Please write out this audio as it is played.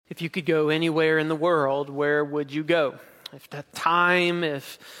If you could go anywhere in the world, where would you go? If time,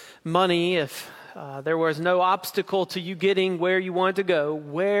 if money, if there was no obstacle to you getting where you wanted to go,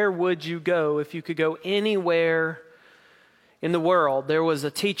 where would you go if you could go anywhere in the world? There was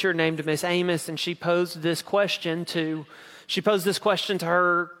a teacher named Miss Amos, and she posed this question to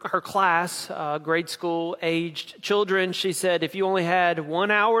her class, grade school aged children. She said, if you only had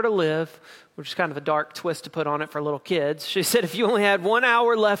 1 hour to live, which is kind of a dark twist to put on it for little kids. She said, if you only had 1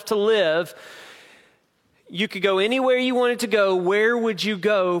 hour left to live, you could go anywhere you wanted to go. Where would you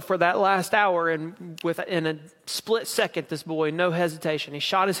go for that last hour? And in a split second, this boy, no hesitation, he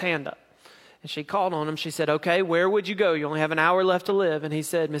shot his hand up. And she called on him. She said, okay, where would you go? You only have an hour left to live. And he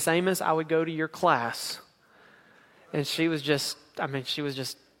said, Miss Amos, I would go to your class. And she was just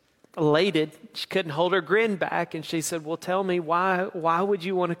elated. She couldn't hold her grin back. And she said, well, tell me, why would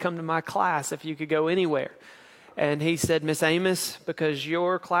you want to come to my class if you could go anywhere? And he said, Miss Amos, because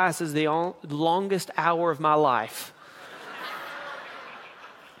your class is the longest hour of my life.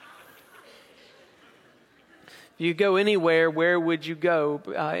 If you go anywhere, where would you go?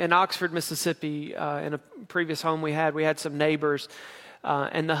 In Oxford, Mississippi, in a previous home we had some neighbors.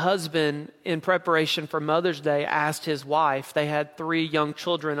 And the husband, in preparation for Mother's Day, asked his wife, they had 3 young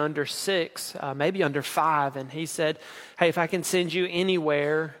children under 6, maybe under 5. And he said, hey, if I can send you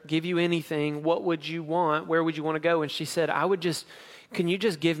anywhere, give you anything, what would you want? Where would you want to go? And she said, can you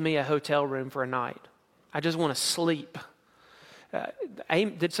just give me a hotel room for a night? I just want to sleep.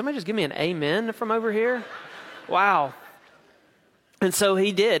 Did somebody just give me an amen from over here? Wow. And so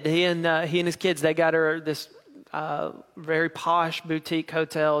he did. He and his kids, they got her this very posh boutique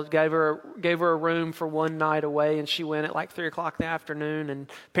hotel, gave her a room for one night away, and she went at like 3 o'clock in the afternoon and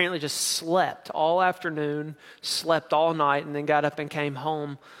apparently just slept all afternoon, slept all night, and then got up and came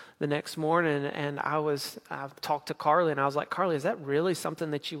home the next morning. And I talked to Carly, and I was like, Carly, is that really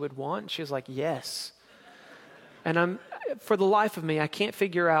something that you would want? And she was like, yes. And for the life of me, I can't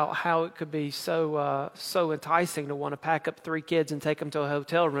figure out how it could be so enticing to want to pack up 3 kids and take them to a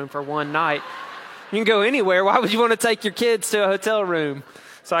hotel room for one night. You can go anywhere. Why would you want to take your kids to a hotel room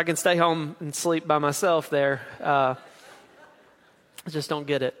so I can stay home and sleep by myself there? I just don't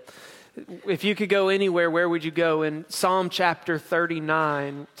get it. If you could go anywhere, where would you go? In Psalm chapter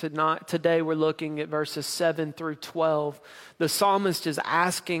 39, today we're looking at verses 7 through 12. The psalmist is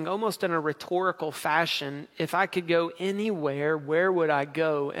asking, almost in a rhetorical fashion, if I could go anywhere, where would I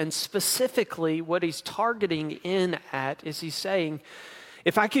go? And specifically, what he's targeting in at is he's saying,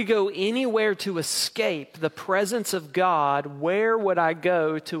 if I could go anywhere to escape the presence of God, where would I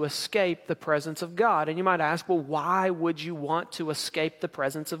go to escape the presence of God? And you might ask, well, why would you want to escape the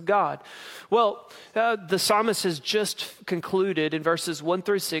presence of God? Well, the psalmist has just concluded in verses 1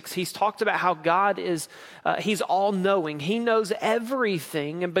 through 6. He's talked about how God is, he's all-knowing. He knows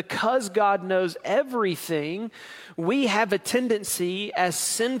everything. And because God knows everything, we have a tendency as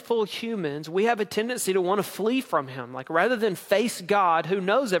sinful humans, we have a tendency to want to flee from him. Like rather than face God who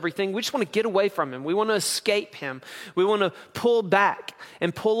knows everything, we just want to get away from him. We want to escape him. We want to pull back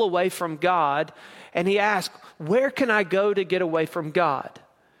and pull away from God. And he asks, where can I go to get away from God?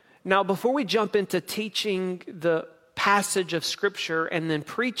 Now, before we jump into teaching the passage of Scripture and then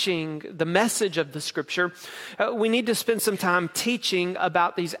preaching the message of the Scripture, we need to spend some time teaching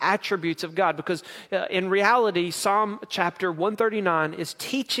about these attributes of God, because in reality, Psalm chapter 139 is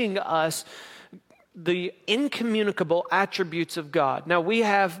teaching us the incommunicable attributes of God. Now, we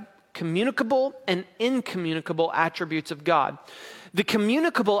have communicable and incommunicable attributes of God. The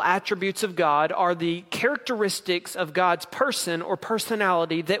communicable attributes of God are the characteristics of God's person or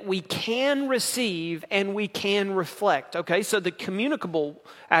personality that we can receive and we can reflect. Okay, so the communicable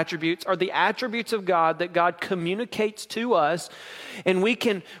attributes are the attributes of God that God communicates to us, and we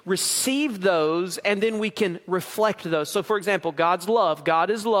can receive those and then we can reflect those. So for example, God's love. God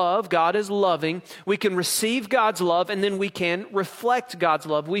is love. God is loving. We can receive God's love and then we can reflect God's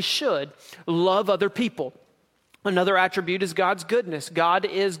love. We should love other people. Another attribute is God's goodness. God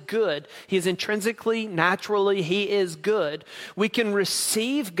is good. He is intrinsically, naturally, he is good. We can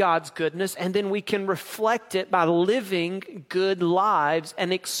receive God's goodness and then we can reflect it by living good lives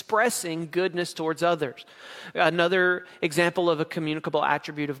and expressing goodness towards others. Another example of a communicable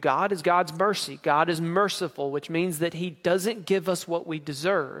attribute of God is God's mercy. God is merciful, which means that he doesn't give us what we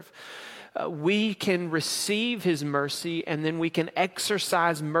deserve. We can receive his mercy and then we can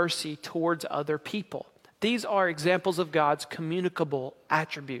exercise mercy towards other people. These are examples of God's communicable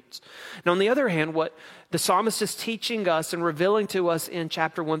attributes. Now, on the other hand, what the psalmist is teaching us and revealing to us in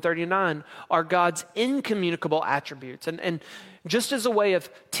chapter 139 are God's incommunicable attributes. And Just as a way of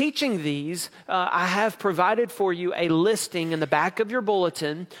teaching these, I have provided for you a listing in the back of your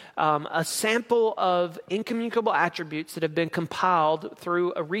bulletin, a sample of incommunicable attributes that have been compiled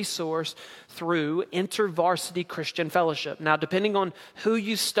through a resource through InterVarsity Christian Fellowship. Now, depending on who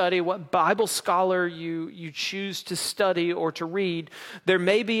you study, what Bible scholar you choose to study or to read, there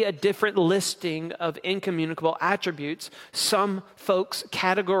may be a different listing of incommunicable attributes. Some folks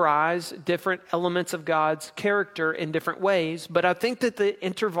categorize different elements of God's character in different ways. But I think that the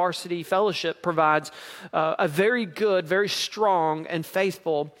InterVarsity Fellowship provides a very good, very strong, and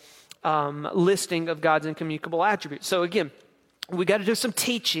faithful listing of God's incommunicable attributes. So again, we got to do some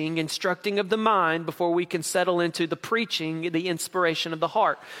teaching, instructing of the mind before we can settle into the preaching, the inspiration of the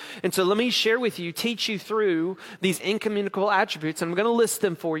heart. And so let me share with you, teach you through these incommunicable attributes. And I'm going to list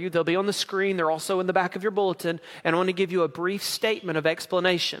them for you. They'll be on the screen. They're also in the back of your bulletin. And I want to give you a brief statement of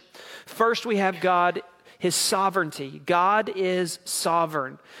explanation. First, we have God, His sovereignty. God is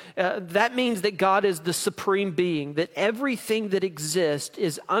sovereign. That means that God is the supreme being, that everything that exists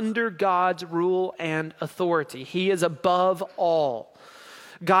is under God's rule and authority. He is above all.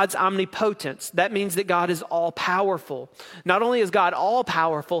 God's omnipotence. That means that God is all-powerful. Not only is God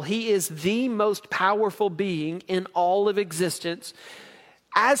all-powerful, He is the most powerful being in all of existence.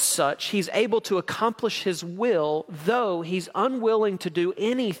 As such, He's able to accomplish His will, though He's unwilling to do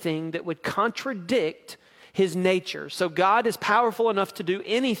anything that would contradict His nature. So God is powerful enough to do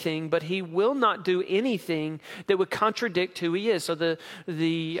anything, but He will not do anything that would contradict who He is. So the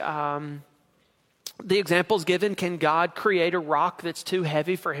examples given, can God create a rock that's too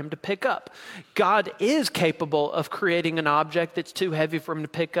heavy for Him to pick up? God is capable of creating an object that's too heavy for Him to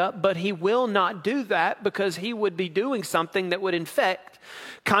pick up, but He will not do that because He would be doing something that would in fact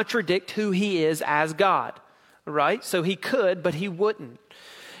contradict who He is as God, right? So He could, but He wouldn't.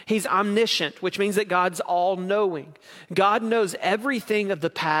 He's omniscient, which means that God's all-knowing. God knows everything of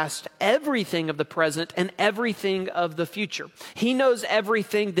the past, everything of the present, and everything of the future. He knows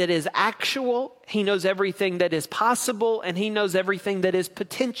everything that is actual, He knows everything that is possible, and He knows everything that is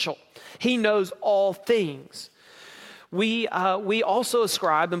potential. He knows all things. We also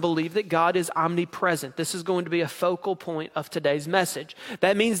ascribe and believe that God is omnipresent. This is going to be a focal point of today's message.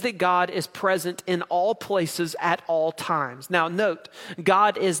 That means that God is present in all places at all times. Now note,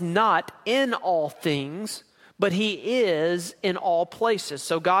 God is not in all things, but He is in all places.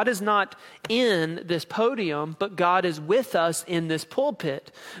 So God is not in this podium, but God is with us in this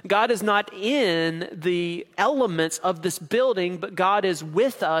pulpit. God is not in the elements of this building, but God is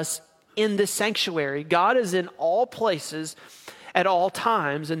with us in this sanctuary. God is in all places at all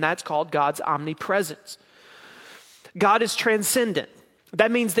times, and that's called God's omnipresence. God is transcendent.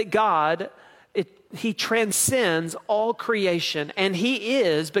 That means that God, He transcends all creation, and He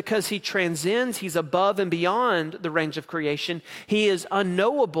is, because He transcends, He's above and beyond the range of creation. He is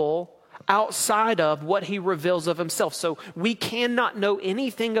unknowable outside of what He reveals of Himself. So we cannot know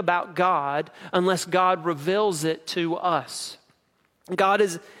anything about God unless God reveals it to us. God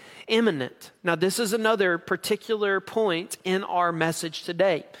is immanent. Now, this is another particular point in our message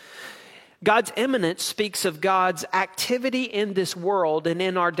today. God's immanence speaks of God's activity in this world and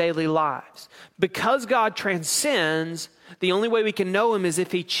in our daily lives. Because God transcends, the only way we can know Him is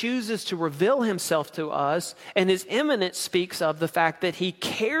if He chooses to reveal Himself to us. And His immanence speaks of the fact that He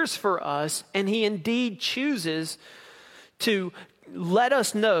cares for us, and He indeed chooses to let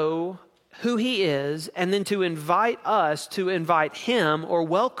us know who He is, and then to invite us to invite Him or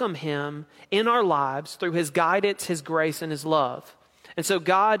welcome Him in our lives through His guidance, His grace, and His love. And so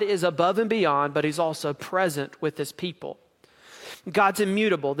God is above and beyond, but He's also present with His people. God's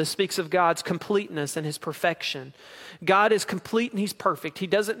immutable. This speaks of God's completeness and His perfection. God is complete and He's perfect. He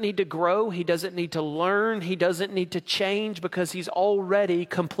doesn't need to grow. He doesn't need to learn. He doesn't need to change because He's already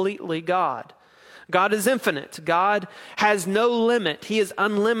completely God. God is infinite. God has no limit. He is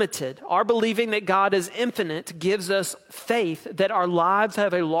unlimited. Our believing that God is infinite gives us faith that our lives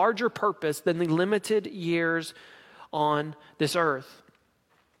have a larger purpose than the limited years on this earth.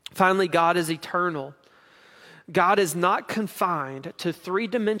 Finally, God is eternal. God is not confined to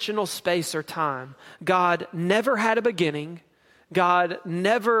three-dimensional space or time. God never had a beginning. God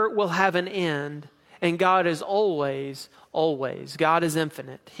never will have an end. And God is always, always. God is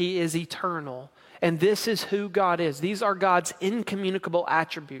infinite. He is eternal. And this is who God is. These are God's incommunicable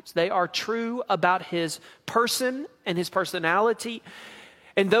attributes. They are true about His person and His personality.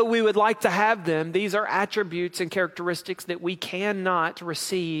 And though we would like to have them, these are attributes and characteristics that we cannot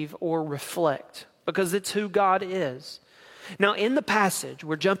receive or reflect because it's who God is. Now in the passage,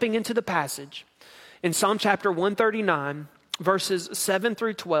 we're jumping into the passage. In Psalm chapter 139, verses 7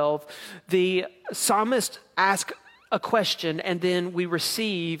 through 12, the psalmist asks a question, and then we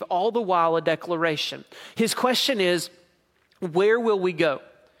receive all the while a declaration. His question is, where will we go?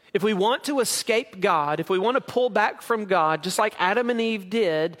 If we want to escape God, if we want to pull back from God, just like Adam and Eve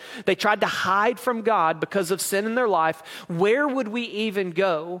did, they tried to hide from God because of sin in their life, where would we even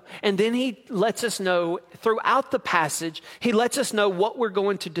go? And then he lets us know throughout the passage, he lets us know what we're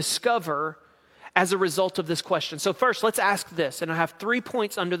going to discover as a result of this question. So first, let's ask this, and I have 3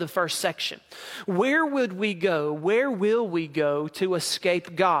 points under the first section. Where would we go? Where will we go to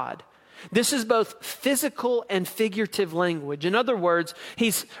escape God? This is both physical and figurative language. In other words,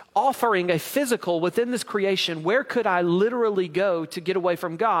 he's offering a physical within this creation. Where could I literally go to get away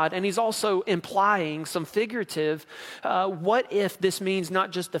from God? And he's also implying some figurative, what if this means not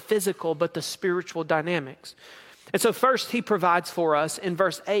just the physical, but the spiritual dynamics. And so first, he provides for us in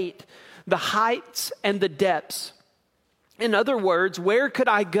verse 8, the heights and the depths. In other words, where could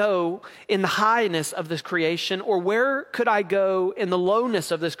I go in the highness of this creation, or where could I go in the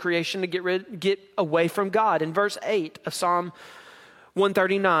lowness of this creation to get away from God? In verse 8 of Psalm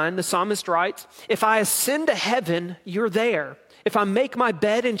 139, the psalmist writes, if I ascend to heaven, you're there. If I make my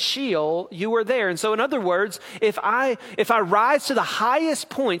bed in Sheol, you are there. And so in other words, if I rise to the highest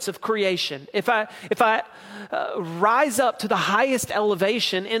points of creation, if I rise up to the highest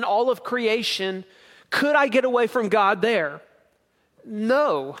elevation in all of creation, could I get away from God there?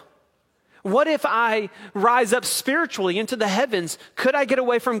 No. What if I rise up spiritually into the heavens? Could I get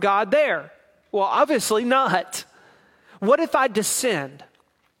away from God there? Well, obviously not. What if I descend?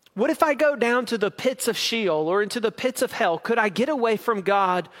 What if I go down to the pits of Sheol or into the pits of hell? Could I get away from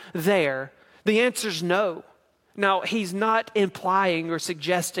God there? The answer is no. Now, he's not implying or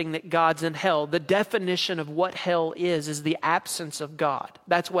suggesting that God's in hell. The definition of what hell is the absence of God.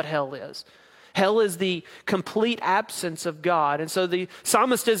 That's what hell is. Hell is the complete absence of God. And so the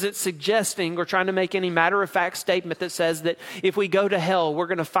psalmist isn't suggesting or trying to make any matter-of-fact statement that says that if we go to hell, we're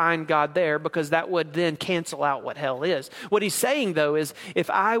going to find God there, because that would then cancel out what hell is. What he's saying, though, is if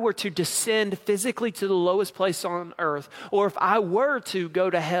I were to descend physically to the lowest place on earth, or if I were to go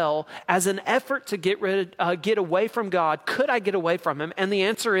to hell as an effort to get away from God, could I get away from him? And the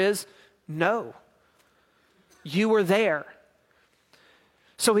answer is no. You were there.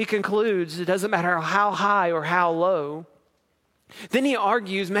 So he concludes, it doesn't matter how high or how low. Then he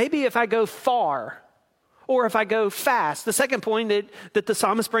argues, maybe if I go far or if I go fast. The second point that the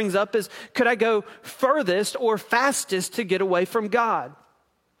psalmist brings up is, could I go furthest or fastest to get away from God?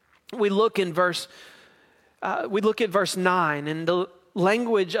 We look at verse 9, and the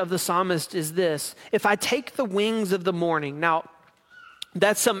language of the psalmist is this: if I take the wings of the morning. Now,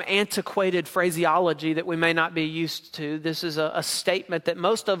 that's some antiquated phraseology that we may not be used to. This is a statement that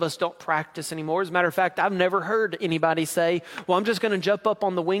most of us don't practice anymore. As a matter of fact, I've never heard anybody say, well, I'm just going to jump up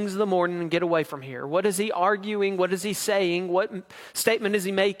on the wings of the morning and get away from here. What is he arguing? What is he saying? What statement is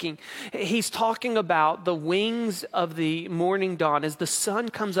he making? He's talking about the wings of the morning dawn. As the sun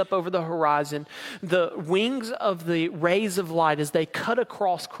comes up over the horizon, the wings of the rays of light as they cut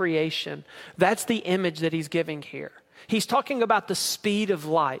across creation. That's the image that he's giving here. He's talking about the speed of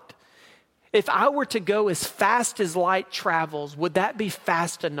light. If I were to go as fast as light travels, would that be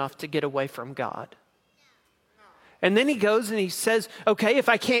fast enough to get away from God? And then he goes and he says, okay, if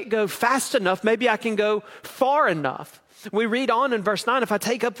I can't go fast enough, maybe I can go far enough. We read on in verse 9, if I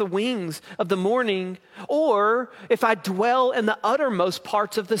take up the wings of the morning, or if I dwell in the uttermost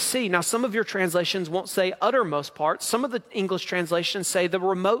parts of the sea. Now, some of your translations won't say uttermost parts. Some of the English translations say the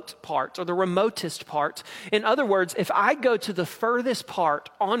remote part or the remotest part. In other words, if I go to the furthest part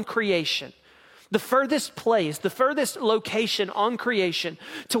on creation, the furthest place, the furthest location on creation,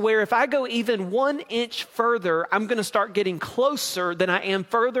 to where if I go even 1 inch further, I'm going to start getting closer than I am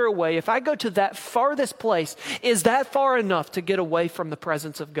further away. If I go to that farthest place, is that far enough to get away from the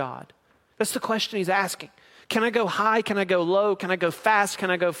presence of God? That's the question he's asking. Can I go high? Can I go low? Can I go fast?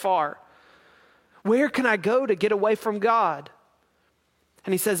 Can I go far? Where can I go to get away from God?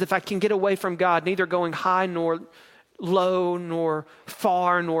 And he says, if I can get away from God, neither going high nor low, nor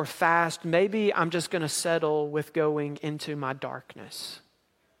far, nor fast, maybe I'm just going to settle with going into my darkness.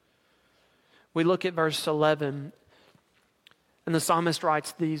 We look at verse 11, and the psalmist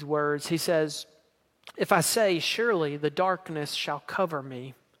writes these words. He says, if I say, surely the darkness shall cover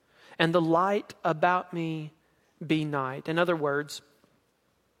me, and the light about me be night. In other words,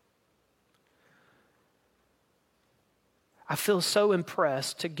 I feel so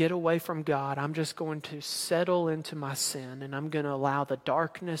impressed to get away from God. I'm just going to settle into my sin, and I'm going to allow the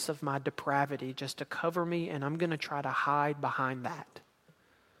darkness of my depravity just to cover me, and I'm going to try to hide behind that.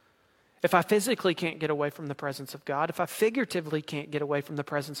 If I physically can't get away from the presence of God, if I figuratively can't get away from the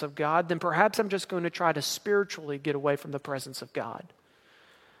presence of God, then perhaps I'm just going to try to spiritually get away from the presence of God.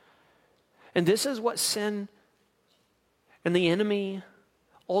 And this is what sin and the enemy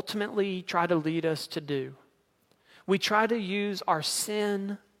ultimately try to lead us to do. We try to use our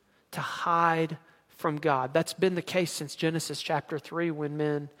sin to hide from God. That's been the case since Genesis chapter 3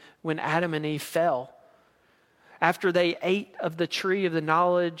 when Adam and Eve fell. After they ate of the tree of the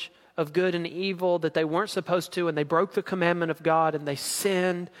knowledge of good and evil that they weren't supposed to, and they broke the commandment of God and they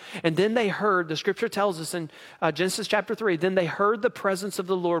sinned. And then they heard, the scripture tells us in Genesis chapter 3, then they heard the presence of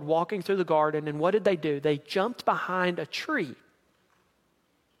the Lord walking through the garden. And what did they do? They jumped behind a tree,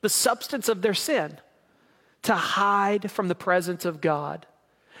 the substance of their sin, to hide from the presence of God.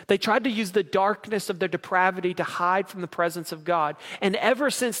 They tried to use the darkness of their depravity to hide from the presence of God. And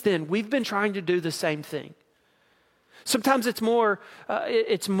ever since then, we've been trying to do the same thing. Sometimes it's more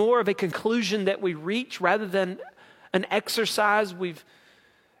of a conclusion that we reach rather than an exercise we've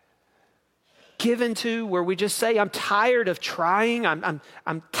given to, where we just say, I'm tired of trying, I'm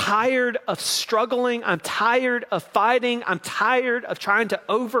tired of struggling, I'm tired of fighting, I'm tired of trying to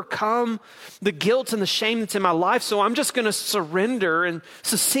overcome the guilt and the shame that's in my life, so I'm just going to surrender and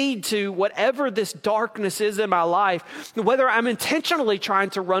secede to whatever this darkness is in my life. Whether I'm intentionally trying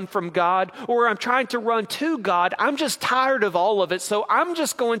to run from God or I'm trying to run to God, I'm just tired of all of it, so I'm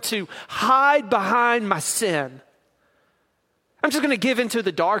just going to hide behind my sin. I'm just going to give into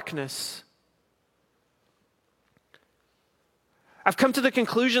the darkness. I've come to the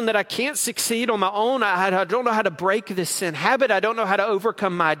conclusion that I can't succeed on my own. I don't know how to break this sin habit. I don't know how to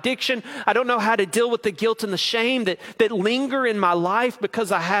overcome my addiction. I don't know how to deal with the guilt and the shame that linger in my life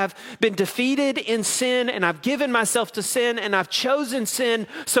because I have been defeated in sin and I've given myself to sin and I've chosen sin.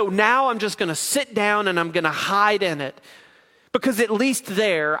 So now I'm just going to sit down and I'm going to hide in it. Because at least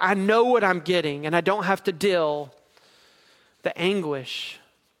there, I know what I'm getting and I don't have to deal the anguish,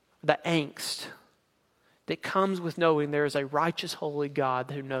 the angst that comes with knowing there is a righteous, holy God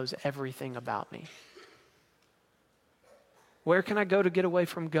who knows everything about me. Where can I go to get away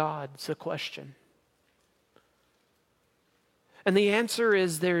from God? It's a question. And the answer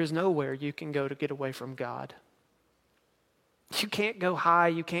is there is nowhere you can go to get away from God. You can't go high,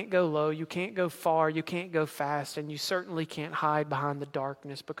 you can't go low, you can't go far, you can't go fast, and you certainly can't hide behind the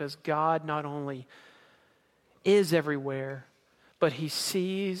darkness because God not only is everywhere, but He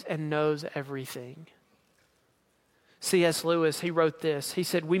sees and knows everything. C.S. Lewis, he wrote this. He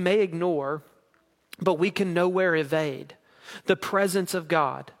said, we may ignore, but we can nowhere evade the presence of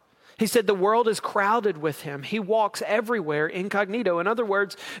God. He said the world is crowded with Him. He walks everywhere incognito. In other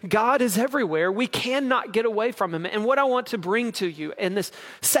words, God is everywhere. We cannot get away from Him. And what I want to bring to you in this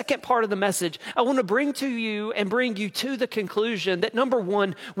second part of the message, I want to bring to you and bring you to the conclusion that number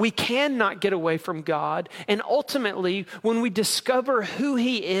one, we cannot get away from God. And ultimately, when we discover who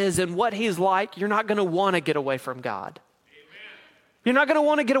He is and what He's like, you're not going to want to get away from God. Amen. You're not going to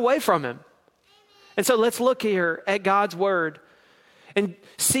want to get away from Him. And so let's look here at God's Word and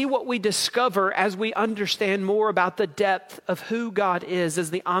see what we discover as we understand more about the depth of who God is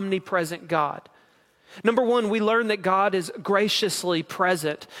as the omnipresent God. Number one, we learn that God is graciously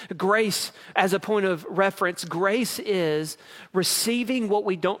present. Grace, as a point of reference, grace is receiving what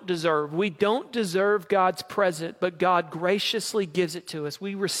we don't deserve. We don't deserve God's presence, but God graciously gives it to us.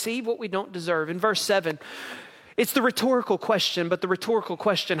 We receive what we don't deserve. In verse 7, it's the rhetorical question, but the rhetorical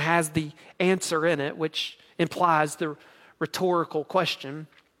question has the answer in it, which implies the rhetorical question.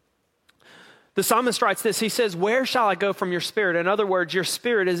 The psalmist writes this. He says, where shall I go from your spirit? In other words, your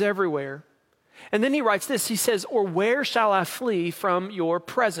spirit is everywhere. And then he writes this. He says, or where shall I flee from your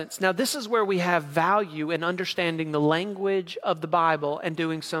presence? Now, this is where we have value in understanding the language of the Bible and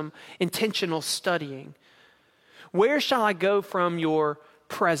doing some intentional studying. Where shall I go from your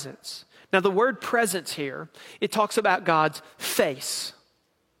presence? Now, the word presence here, it talks about God's face.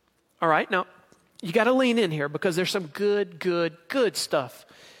 All right, now, you got to lean in here because there's some good stuff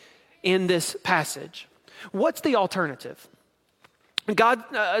in this passage. What's the alternative?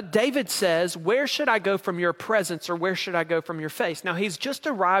 David says, where should I go from your presence, or where should I go from your face? Now, he's just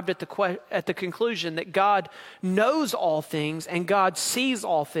arrived at the conclusion that God knows all things and God sees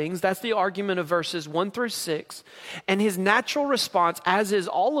all things. That's the argument of verses 1 through 6. And his natural response, as is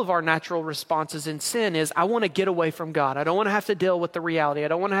all of our natural responses in sin, is I want to get away from God. I don't want to have to deal with the reality. I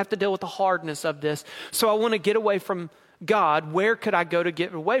don't want to have to deal with the hardness of this. So I want to get away from God. Where could I go to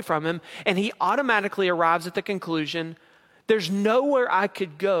get away from Him? And he automatically arrives at the conclusion, there's nowhere I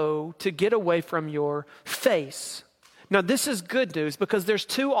could go to get away from your face. Now, this is good news because there's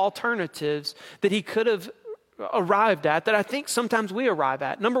two alternatives that he could have arrived at that I think sometimes we arrive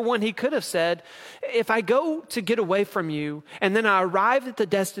at. Number one, he could have said, if I go to get away from you and then I arrive at the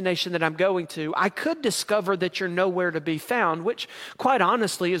destination that I'm going to, I could discover that you're nowhere to be found, which quite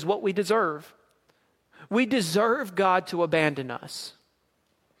honestly is what we deserve. We deserve God to abandon us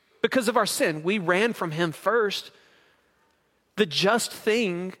because of our sin. We ran from him first. The just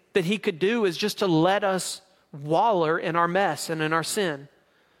thing that he could do is just to let us waller in our mess and in our sin.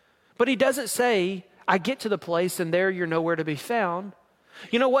 But he doesn't say, I get to the place and there you're nowhere to be found.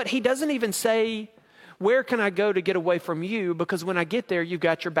 You know what? He doesn't even say, where can I go to get away from you? Because when I get there, you've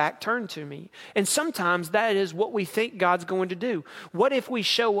got your back turned to me. And sometimes that is what we think God's going to do. What if we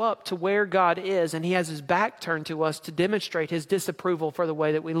show up to where God is and he has his back turned to us to demonstrate his disapproval for the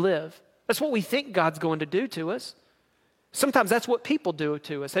way that we live? That's what we think God's going to do to us. Sometimes that's what people do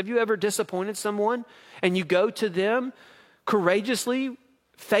to us. Have you ever disappointed someone and you go to them courageously,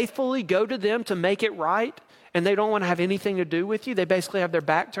 faithfully go to them to make it right, and they don't want to have anything to do with you? They basically have their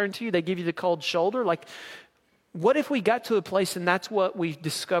back turned to you. They give you the cold shoulder. Like, what if we got to a place and that's what we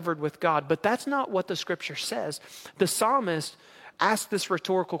discovered with God? But that's not what the scripture says. The psalmist asked this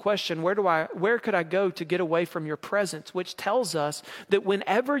rhetorical question, where could I go to get away from your presence? Which tells us that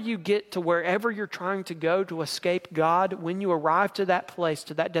whenever you get to wherever you're trying to go to escape God, when you arrive to that place,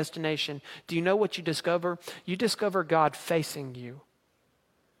 to that destination, do you know what you discover? You discover God facing you,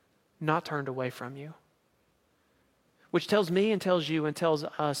 not turned away from you. Which tells me and tells you and tells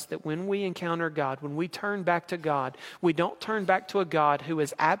us that when we encounter God, when we turn back to God, we don't turn back to a God who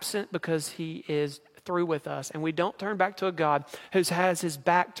is absent because he is through with us. And we don't turn back to a God who has his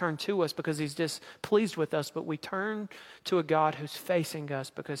back turned to us because he's displeased with us, but we turn to a God who's facing us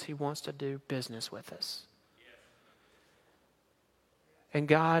because he wants to do business with us. And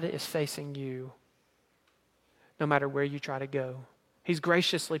God is facing you no matter where you try to go. He's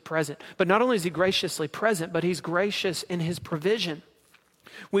graciously present. But not only is he graciously present, but he's gracious in his provision.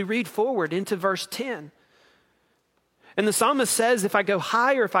 We read forward into verse 10. And the psalmist says, if I go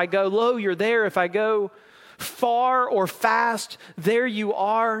high or if I go low, you're there. If I go far or fast, there you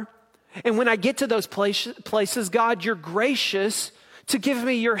are. And when I get to those places, God, you're gracious to give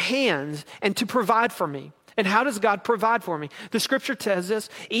me your hand and to provide for me. And how does God provide for me? The scripture tells us,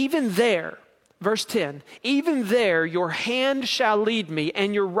 even there, verse 10, even there your hand shall lead me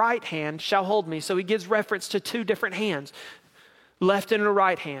and your right hand shall hold me. So he gives reference to two different hands, left and a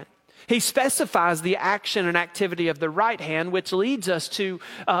right hand. He specifies the action and activity of the right hand, which leads us to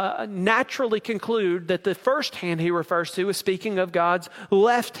naturally conclude that the first hand he refers to is speaking of God's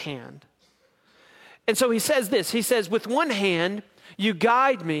left hand. And so he says this, he says, with one hand you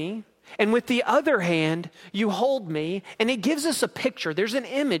guide me, and with the other hand you hold me. And he gives us a picture. There's an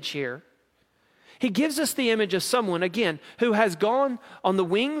image here. He gives us the image of someone, again, who has gone on the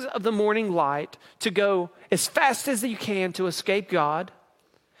wings of the morning light to go as fast as you can to escape God,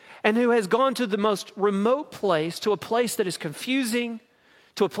 and who has gone to the most remote place, to a place that is confusing,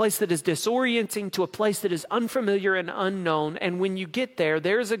 to a place that is disorienting, to a place that is unfamiliar and unknown. And when you get there,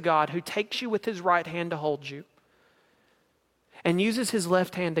 there's a God who takes you with his right hand to hold you and uses his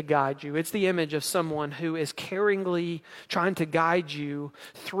left hand to guide you. It's the image of someone who is caringly trying to guide you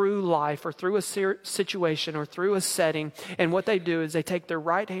through life or through a situation or through a setting. And what they do is they take their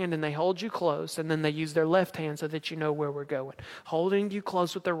right hand and they hold you close, and then they use their left hand so that you know where we're going. Holding you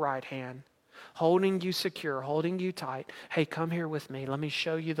close with their right hand, holding you secure, holding you tight. Hey, come here with me. Let me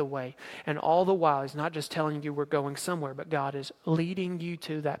show you the way. And all the while, he's not just telling you we're going somewhere, but God is leading you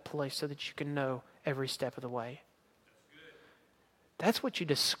to that place so that you can know every step of the way. That's what you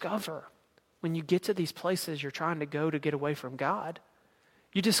discover when you get to these places you're trying to go to get away from God.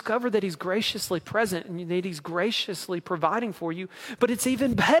 You discover that he's graciously present and that he's graciously providing for you, but it's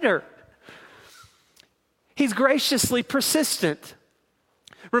even better. He's graciously persistent.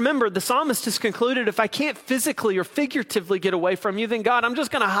 Remember, the psalmist has concluded, if I can't physically or figuratively get away from you, then God, I'm just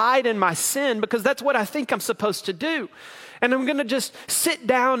going to hide in my sin because that's what I think I'm supposed to do. And I'm going to just sit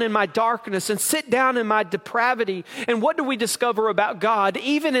down in my darkness and sit down in my depravity. And what do we discover about God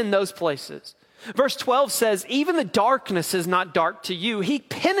even in those places? Verse 12 says, even the darkness is not dark to you. He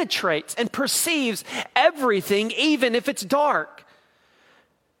penetrates and perceives everything, even if it's dark.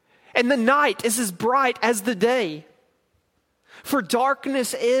 And the night is as bright as the day. For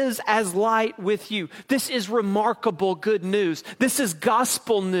darkness is as light with you. This is remarkable good news. This is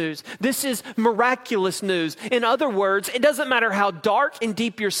gospel news. This is miraculous news. In other words, it doesn't matter how dark and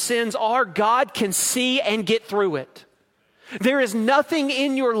deep your sins are, God can see and get through it. There is nothing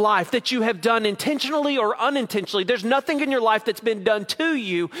in your life that you have done intentionally or unintentionally. There's nothing in your life that's been done to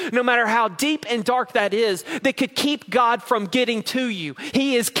you, no matter how deep and dark that is, that could keep God from getting to you.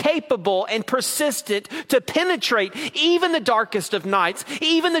 He is capable and persistent to penetrate even the darkest of nights,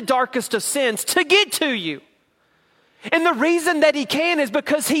 even the darkest of sins, to get to you. And the reason that he can is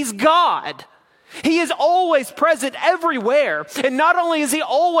because he's God. He is always present everywhere. And not only is he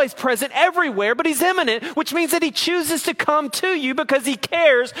always present everywhere, but he's immanent, which means that he chooses to come to you because he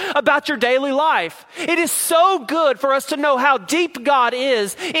cares about your daily life. It is so good for us to know how deep God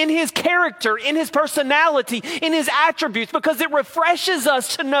is in his character, in his personality, in his attributes, because it refreshes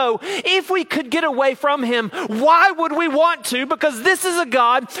us to know if we could get away from him, why would we want to? Because this is a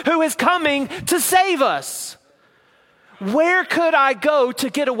God who is coming to save us. Where could I go to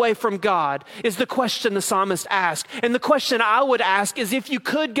get away from God is the question the psalmist asked. And the question I would ask is, if you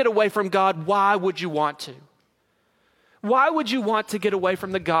could get away from God, why would you want to? Why would you want to get away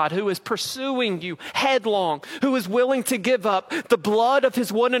from the God who is pursuing you headlong, who is willing to give up the blood of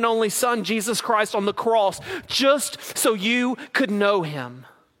his one and only Son, Jesus Christ, on the cross, just so you could know him?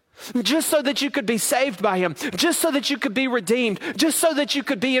 Just so that you could be saved by him, just so that you could be redeemed, just so that you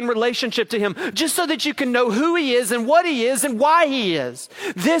could be in relationship to him, just so that you can know who he is and what he is and why he is.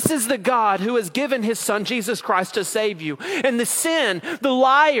 This is the God who has given his Son, Jesus Christ, to save you. And the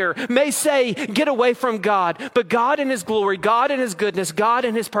liar may say, get away from God, but God in his glory, God in his goodness, God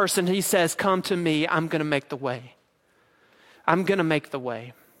in his person, he says, come to me, I'm going to make the way. I'm going to make the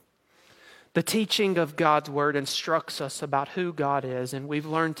way. The teaching of God's word instructs us about who God is, and we've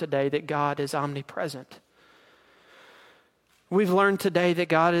learned today that God is omnipresent. We've learned today that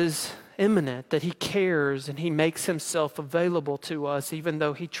God is immanent, that he cares and he makes himself available to us even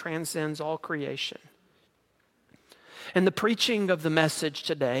though he transcends all creation. And the preaching of the message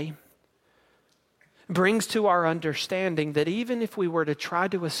today brings to our understanding that even if we were to try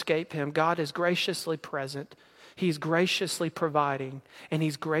to escape him, God is graciously present. He's graciously providing, and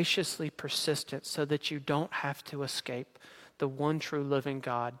he's graciously persistent so that you don't have to escape the one true living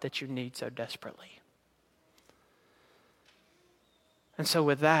God that you need so desperately. And so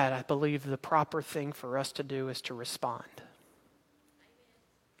with that, I believe the proper thing for us to do is to respond.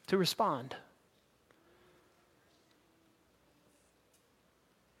 To respond.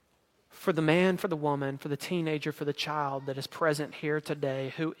 For the man, for the woman, for the teenager, for the child that is present here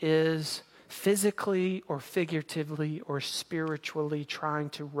today who is physically or figuratively or spiritually trying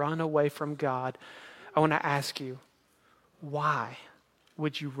to run away from God, I want to ask you, why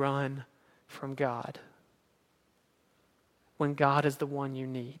would you run from God when God is the one you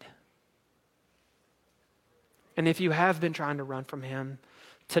need? And if you have been trying to run from him,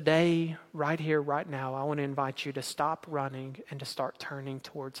 today, right here, right now, I want to invite you to stop running and to start turning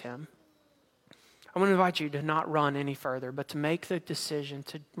towards him. I want to invite you to not run any further, but to make the decision,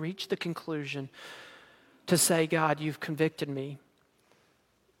 to reach the conclusion, to say, God, you've convicted me.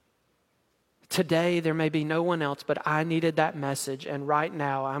 Today, there may be no one else, but I needed that message, and right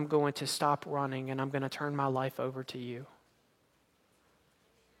now, I'm going to stop running, and I'm going to turn my life over to you.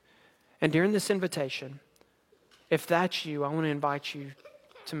 And during this invitation, if that's you, I want to invite you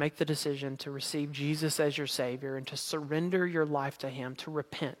to make the decision to receive Jesus as your Savior and to surrender your life to him, to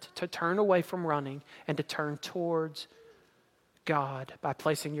repent, to turn away from running and to turn towards God by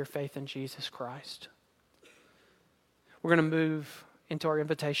placing your faith in Jesus Christ. We're going to move into our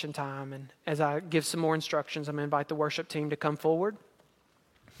invitation time, and as I give some more instructions, I'm going to invite the worship team to come forward.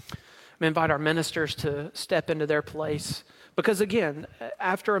 I'm going to invite our ministers to step into their place, because again,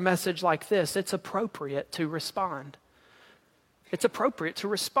 after a message like this, it's appropriate to respond. It's appropriate to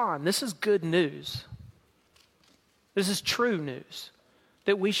respond. This is good news. This is true news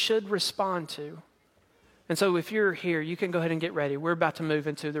that we should respond to. And so if you're here, you can go ahead and get ready. We're about to move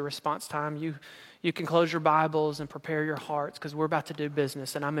into the response time. You can close your Bibles and prepare your hearts because we're about to do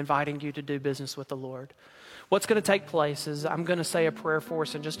business, and I'm inviting you to do business with the Lord. What's going to take place is I'm going to say a prayer for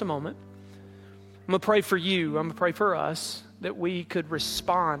us in just a moment. I'm going to pray for you. I'm going to pray for us that we could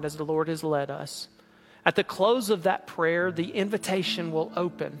respond as the Lord has led us. At the close of that prayer, the invitation will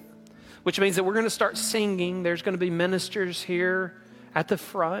open, which means that we're going to start singing. There's going to be ministers here at the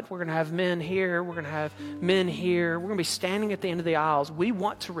front. We're going to have men here. We're going to have men here. We're going to be standing at the end of the aisles. We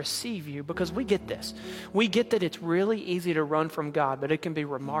want to receive you because we get this. We get that it's really easy to run from God, but it can be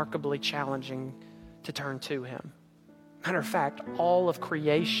remarkably challenging to turn to him. Matter of fact, all of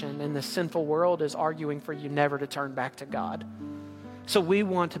creation in the sinful world is arguing for you never to turn back to God. So we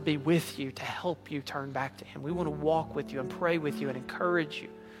want to be with you to help you turn back to him. We want to walk with you and pray with you and encourage you.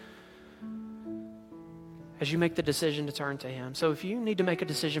 as you make the decision to turn to Him. So if you need to make a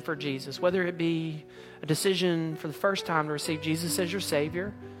decision for Jesus, whether it be a decision for the first time to receive Jesus as your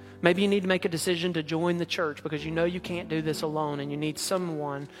Savior, maybe you need to make a decision to join the church because you know you can't do this alone and you need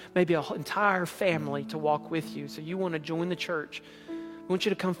someone, maybe an entire family to walk with you. So you want to join the church. I want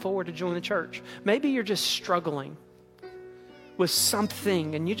you to come forward to join the church. Maybe you're just struggling with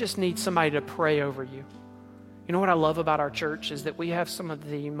something and you just need somebody to pray over you. You know what I love about our church is that we have some of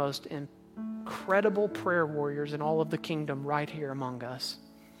the most incredible prayer warriors in all of the kingdom right here among us.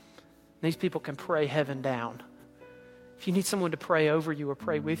 These people can pray heaven down. If you need someone to pray over you or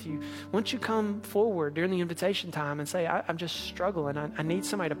pray with you, once you come forward during the invitation time and say, I'm just struggling, I need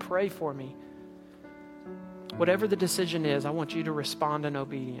somebody to pray for me. Whatever the decision is, I want you to respond in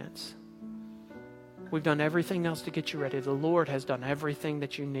obedience. We've done everything else to get you ready. The Lord has done everything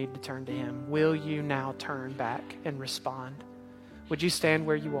that you need to turn to Him. Will you now turn back and respond? Would you stand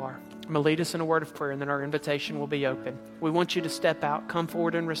where you are? I'm going to lead us in a word of prayer, and then our invitation will be open. We want you to step out, come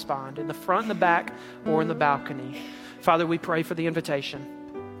forward and respond in the front, in the back, or in the balcony. Father, we pray for the invitation.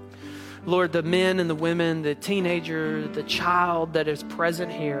 Lord, the men and the women, the teenager, the child that is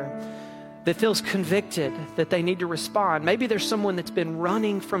present here, that feels convicted that they need to respond. Maybe there's someone that's been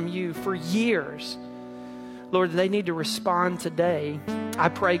running from you for years. Lord, they need to respond today. I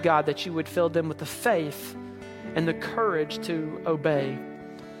pray, God, that you would fill them with the faith and the courage to obey.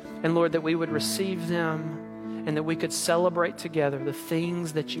 And Lord, that we would receive them and that we could celebrate together the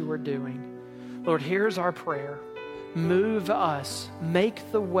things that you are doing. Lord, here's our prayer. Move us,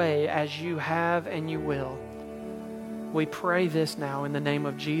 make the way as you have and you will. We pray this now in the name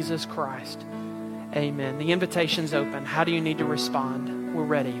of Jesus Christ. Amen. The invitation's open. How do you need to respond? We're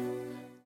ready.